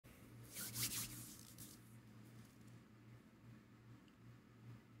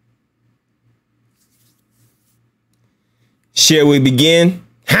Shall we begin?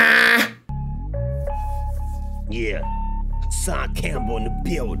 Ha! Yeah, Hassan Campbell in the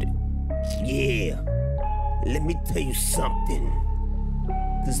building. Yeah, let me tell you something.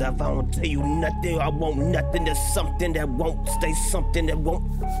 Cause if I don't tell you nothing, I want nothing. There's something that won't stay, something that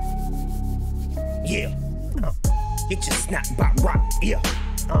won't. Yeah, get your snap back rock. Yeah,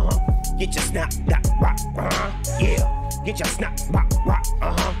 get your snap back rock. Yeah, get your snap back rock.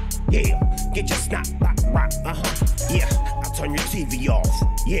 Yeah, get your snap back rock. Yeah, I turn your TV off.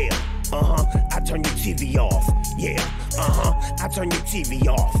 Yeah, I turn your TV off. Yeah, I turn your TV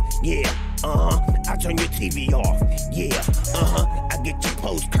off. Yeah, I turn your TV off. Yeah, I get your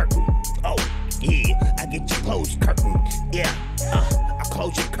closed curtain. Oh, yeah, I get your closed curtain. Yeah, I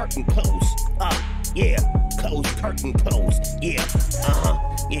close your curtain, close. Yeah, close curtain, close. Yeah,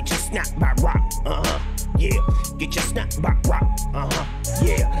 get your snap by rock. Yeah, get your snap by rock.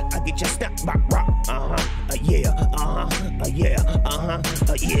 Yeah, I get your snap by rock. Yeah,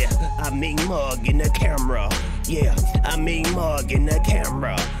 yeah, I mean mug in the camera. Yeah, I mean mug in the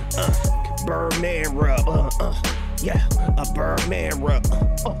camera. Birdman rub. Yeah, a Birdman rub.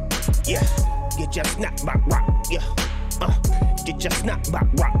 Yeah, get your snap by rock. Yeah, get your snap by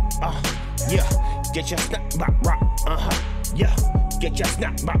rock. Yeah, get your snap by rock. Yeah, get your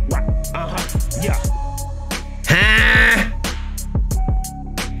snap by rock. Yeah. Ha!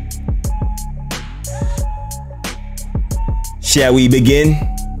 Shall we begin?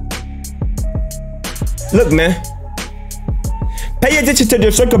 Look, man. Pay attention to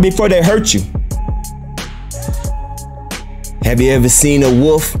the circle before they hurt you. Have you ever seen a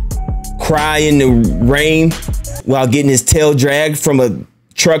wolf cry in the rain while getting his tail dragged from a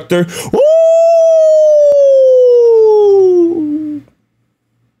tractor? Woo!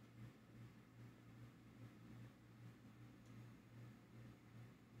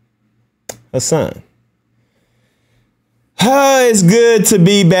 Hassan. It's good to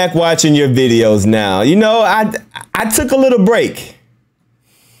be back watching your videos now. You know, I took a little break.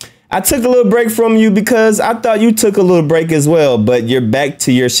 I took a little break from you because I thought you took a little break as well, but you're back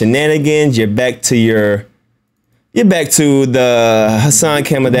to your shenanigans. You're back to the Hassan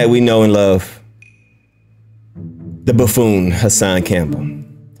Campbell that we know and love. The buffoon Hassan Campbell.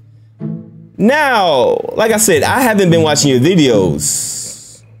 Now, like I said, I haven't been watching your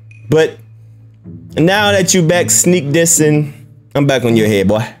videos, but now that you back sneak dissing, I'm back on your head,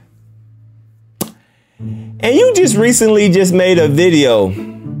 boy. And you just recently just made a video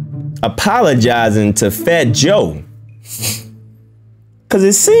apologizing to Fat Joe. Cause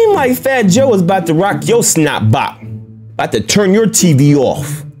it seemed like Fat Joe was about to rock your snap bop. About to turn your TV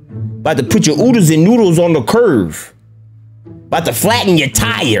off. About to put your oodles and noodles on the curve. About to flatten your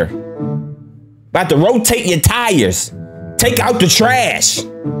tire. About to rotate your tires. Take out the trash.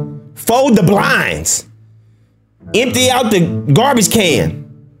 Fold the blinds. Empty out the garbage can.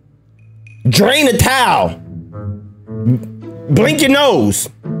 Drain the towel. Blink your nose.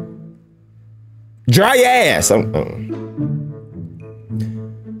 Dry your ass.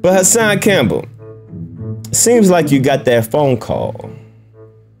 But Hassan Campbell, seems like you got that phone call.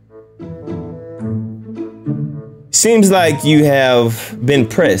 Seems like you have been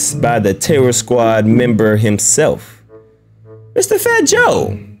pressed by the terror squad member himself, Mr. Fat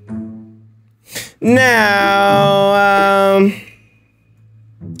Joe. Now,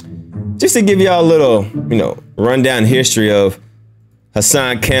 just to give y'all a little, rundown history of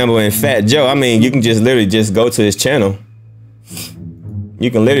Hassan Campbell and Fat Joe. I mean, you can just literally just go to his channel. You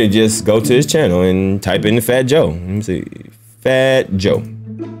can literally just go to his channel and type in Fat Joe. Let me see. Fat Joe.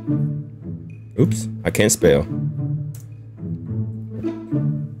 Oops, I can't spell.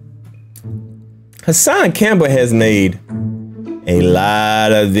 Hassan Campbell has made a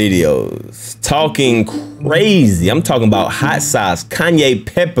lot of videos talking crazy. I'm talking about hot sauce, Kanye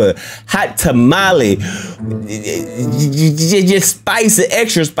pepper, hot tamale, just spicy,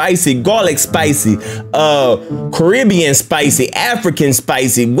 extra spicy, garlic spicy, Caribbean spicy, African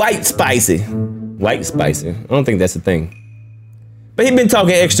spicy, white spicy. White spicy. I don't think that's a thing. But he's been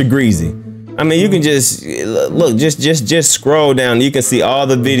talking extra greasy. I mean, you can just look, just scroll down. You can see all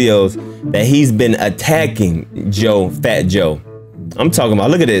the videos that he's been attacking Fat Joe. I'm talking about,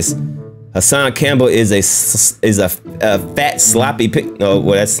 look at this. Hassan Campbell is a fat sloppy pig. No,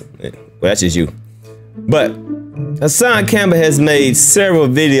 well that's just you. But Hassan Campbell has made several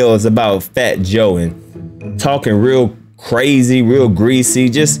videos about Fat Joe and talking real crazy, real greasy,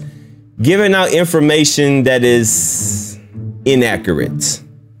 just giving out information that is inaccurate.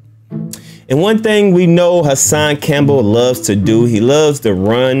 And one thing we know Hassan Campbell loves to do, he loves to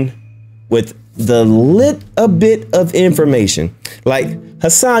run with the little bit of information. Like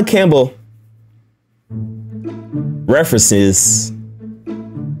Hassan Campbell references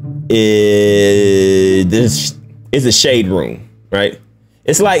is a shade room, right?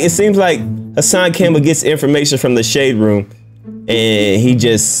 It seems like Hassan Campbell gets information from the shade room and he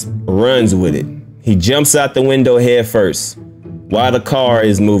just runs with it. He jumps out the window head first while the car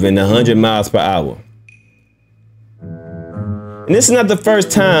is moving 100 miles per hour. And this is not the first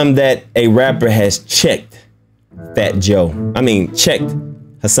time that a rapper has checked checked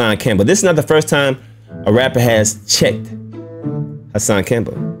Hassan Campbell. This is not the first time a rapper has checked Hassan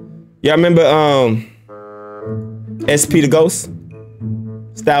Campbell. Y'all remember SP the Ghost?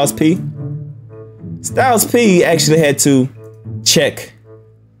 Styles P? Styles P actually had to check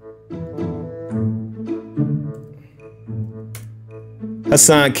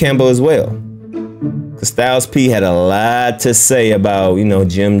Hassan Campbell as well. Because Styles P had a lot to say about, you know,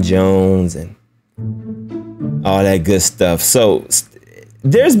 Jim Jones and all that good stuff. So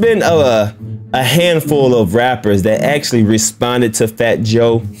there's been a handful of rappers that actually responded to Fat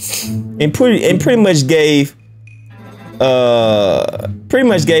Joe and pretty much gave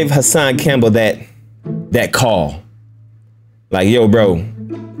Hassan Campbell that call. Like, yo, bro,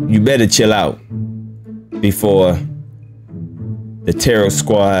 you better chill out before the terror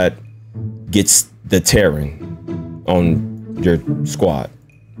squad gets the tearing on your squad.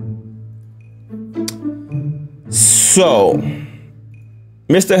 So,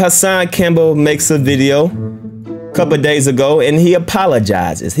 Mr. Hassan Campbell makes a video a couple of days ago and he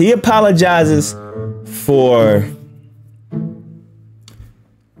apologizes. He apologizes for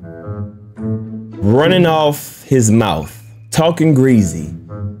running off his mouth, talking greasy,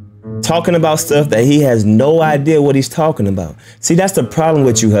 talking about stuff that he has no idea what he's talking about. See, that's the problem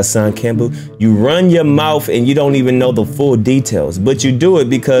with you, Hassan Campbell. You run your mouth and you don't even know the full details, but you do it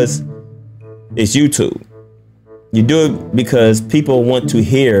because it's YouTube. You do it because people want to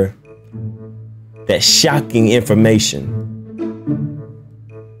hear that shocking information.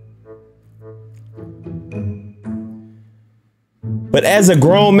 But as a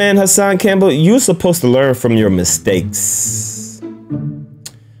grown man, Hassan Campbell, you're supposed to learn from your mistakes.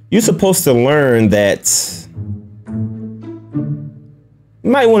 You're supposed to learn that you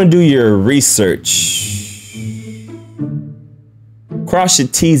might want to do your research. Cross your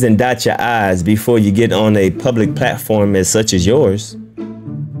T's and dot your I's before you get on a public platform as such as yours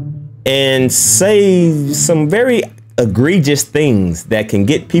and say some very egregious things that can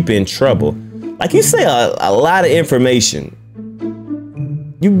get people in trouble. Like, you say a lot of information.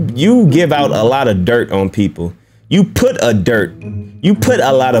 You give out a lot of dirt on people. You put a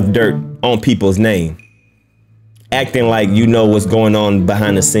lot of dirt on people's name, acting like you know what's going on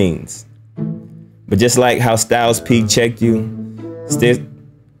behind the scenes. But just like how Styles P checked you,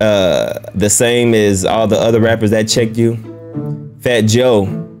 the same as all the other rappers that checked you, Fat Joe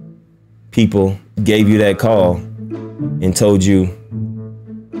people gave you that call and told you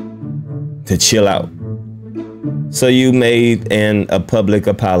to chill out. So you made a public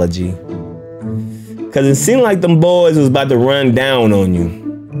apology. Because it seemed like them boys was about to run down on you.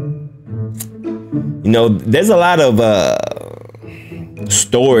 You know, there's a lot of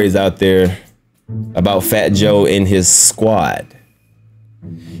stories out there about Fat Joe and his squad.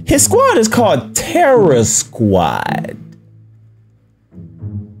 His squad is called Terror Squad.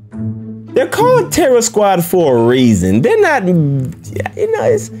 They're called Terror Squad for a reason. They're not, you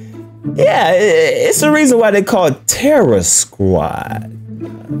know, it's the reason why they're called Terror Squad.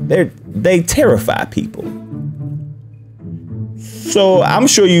 They terrify people. So I'm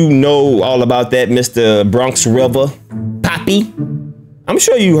sure you know all about that, Mr. Bronx River Poppy. I'm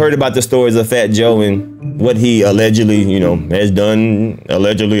sure you heard about the stories of Fat Joe and what he allegedly, you know, has done.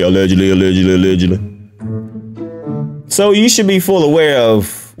 Allegedly. So you should be full aware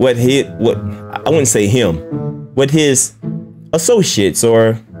of what I wouldn't say him, what his associates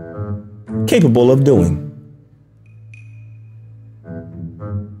are capable of doing.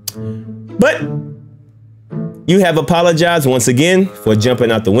 But you have apologized once again for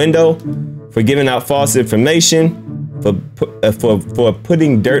jumping out the window, for giving out false information, for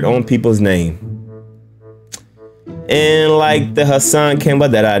putting dirt on people's name. And like the Hassan Campbell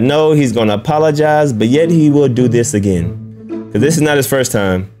that I know, he's gonna apologize, but yet he will do this again. Because this is not his first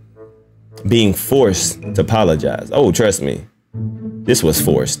time being forced to apologize. Oh, trust me, this was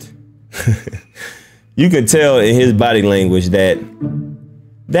forced. You could tell in his body language that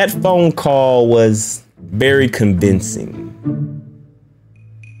that phone call was very convincing.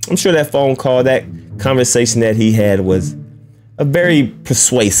 I'm sure that phone call, that conversation that he had was a very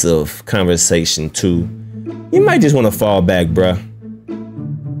persuasive conversation too. You might just want to fall back, bruh.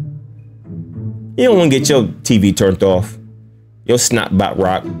 You don't want to get your TV turned off, your snot bot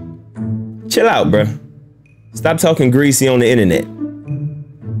rock. Chill out, bruh. Stop talking greasy on the internet.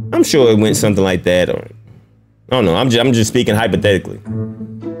 I'm sure it went something like that, or I don't know. I'm just speaking hypothetically.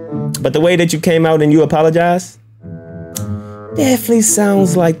 But the way that you came out and you apologized definitely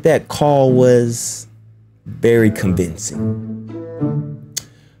sounds like that call was very convincing.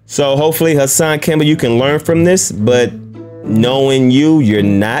 So hopefully, Hassan Campbell, you can learn from this. But knowing you're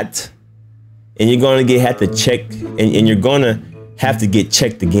not, and you're gonna have to check, and you're gonna have to get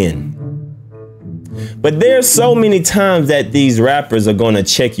checked again. But there's so many times that these rappers are gonna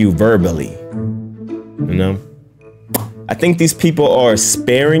check you verbally. You know, I think these people are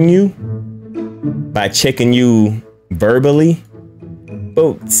sparing you by checking you verbally.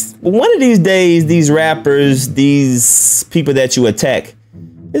 But one of these days, these rappers, these people that you attack,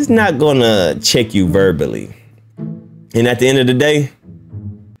 is not gonna check you verbally. And at the end of the day,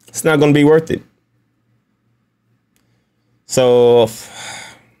 it's not gonna be worth it. So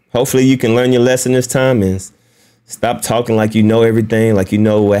hopefully you can learn your lesson this time and stop talking like you know everything, like you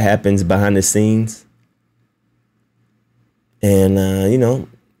know what happens behind the scenes. And, you know,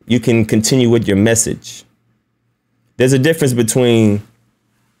 you can continue with your message. There's a difference between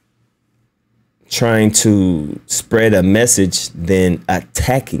trying to spread a message than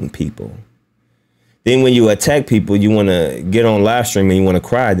attacking people. Then when you attack people, you want to get on live stream and you want to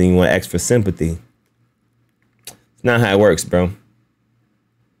cry, then you want to ask for sympathy. It's not how it works, bro.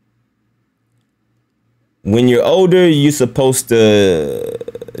 When you're older, you're supposed to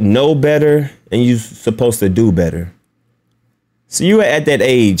know better and you're supposed to do better. So you are at that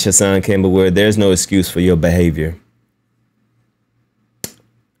age, Hassan Campbell, where there's no excuse for your behavior.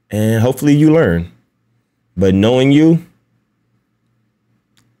 And hopefully you learn. But knowing you're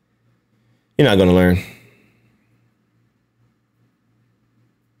not going to learn.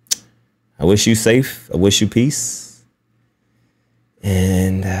 I wish you safe. I wish you peace.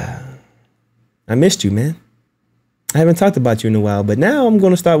 And I missed you, man. I haven't talked about you in a while, but now I'm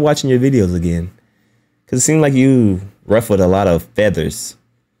going to start watching your videos again. Because it seemed like you ruffled a lot of feathers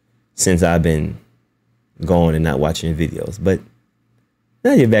since I've been gone and not watching your videos. But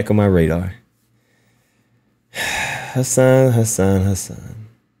now you're back on my radar. Hassan.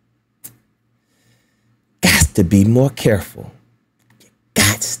 Got to be more careful.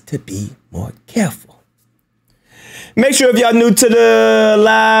 Got to be more careful. Make sure if y'all new to the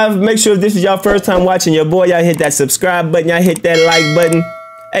live, make sure if this is y'all first time watching your boy, y'all hit that subscribe button, y'all hit that like button.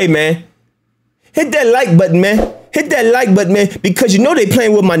 Hey, man, hit that like button, man. Hit that like button, man, because you know they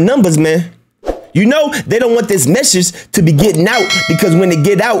playing with my numbers, man. You know they don't want this message to be getting out because when they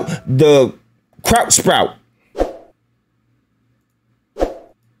get out, the crowd sprout.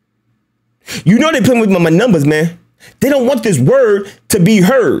 You know they playing with my numbers, man. They don't want this word to be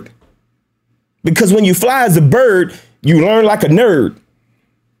heard. Because when you fly as a bird, you learn like a nerd.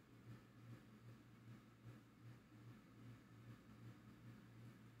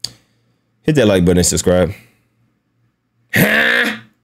 Hit that like button and subscribe.